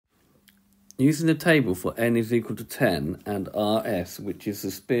Using the table for n is equal to 10 and Rs, which is the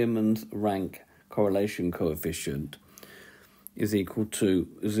Spearman's rank correlation coefficient, is equal to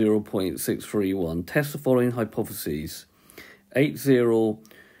 0.631, test the following hypotheses. H0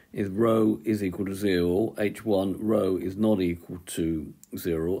 is rho is equal to 0, H1 rho is not equal to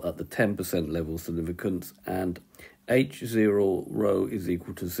 0 at the 10% level significance, and H0 rho is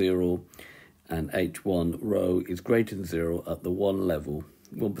equal to 0 and H1 rho is greater than 0 at the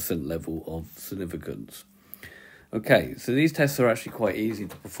 1% level of significance. Okay, so these tests are actually quite easy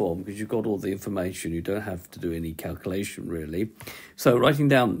to perform because you've got all the information. You don't have to do any calculation, really. So writing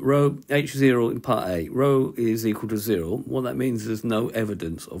down rho H0 in part A, rho is equal to 0. What that means is there's no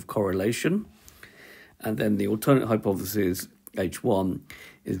evidence of correlation. And then the alternate hypothesis, H1,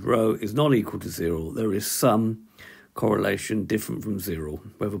 is rho is not equal to 0. There is some correlation different from 0,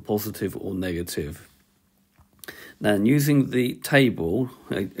 whether positive or negative. Now, using the table,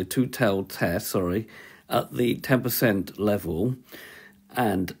 a two-tailed test, at the 10% level,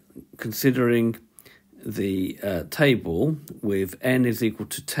 and considering the table with n is equal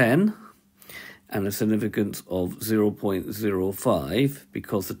to 10 and a significance of 0.05,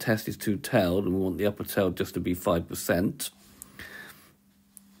 because the test is two-tailed and we want the upper tail just to be 5%,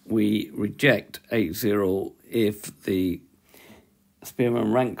 we reject H0 if the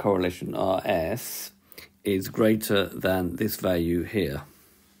Spearman rank correlation Rs is greater than this value here,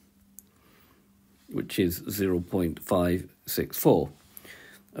 which is 0.564.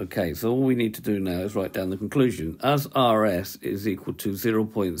 Okay, so all we need to do now is write down the conclusion. As Rs is equal to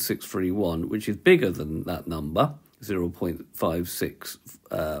 0.631, which is bigger than that number,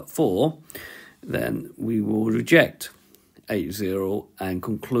 0.564, then we will reject H0 and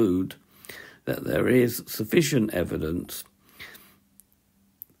conclude that there is sufficient evidence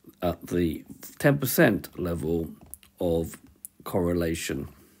at the 10% level of correlation,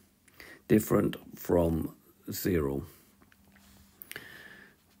 different from 0.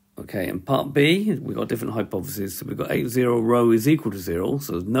 Okay, in part B, we've got different hypotheses. So we've got H0 rho is equal to 0,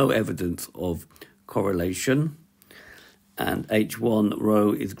 so there's no evidence of correlation. And H1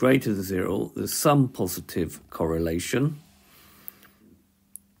 rho is greater than 0, there's some positive correlation.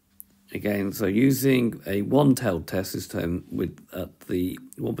 Again, so using a one-tailed test this time at the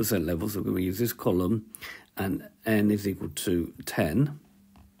 1% level, so we're going to use this column, and n is equal to 10.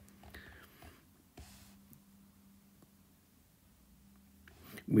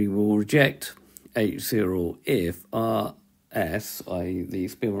 We will reject H0 if Rs, i.e. the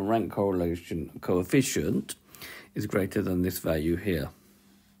Spearman rank correlation coefficient, is greater than this value here,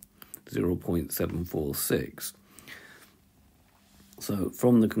 0.746. So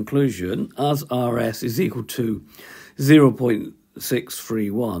from the conclusion, as Rs is equal to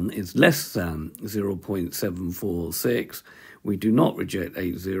 0.631 is less than 0.746, we do not reject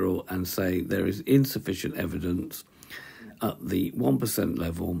H0 and say there is insufficient evidence at the 1%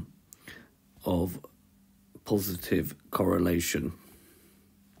 level of positive correlation.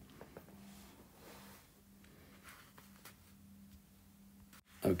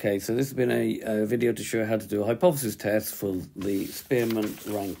 Okay, so this has been a video to show how to do a hypothesis test for the Spearman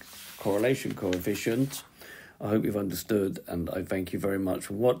rank correlation coefficient. I hope you've understood, and I thank you very much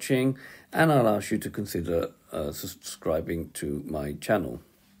for watching, and I'll ask you to consider subscribing to my channel.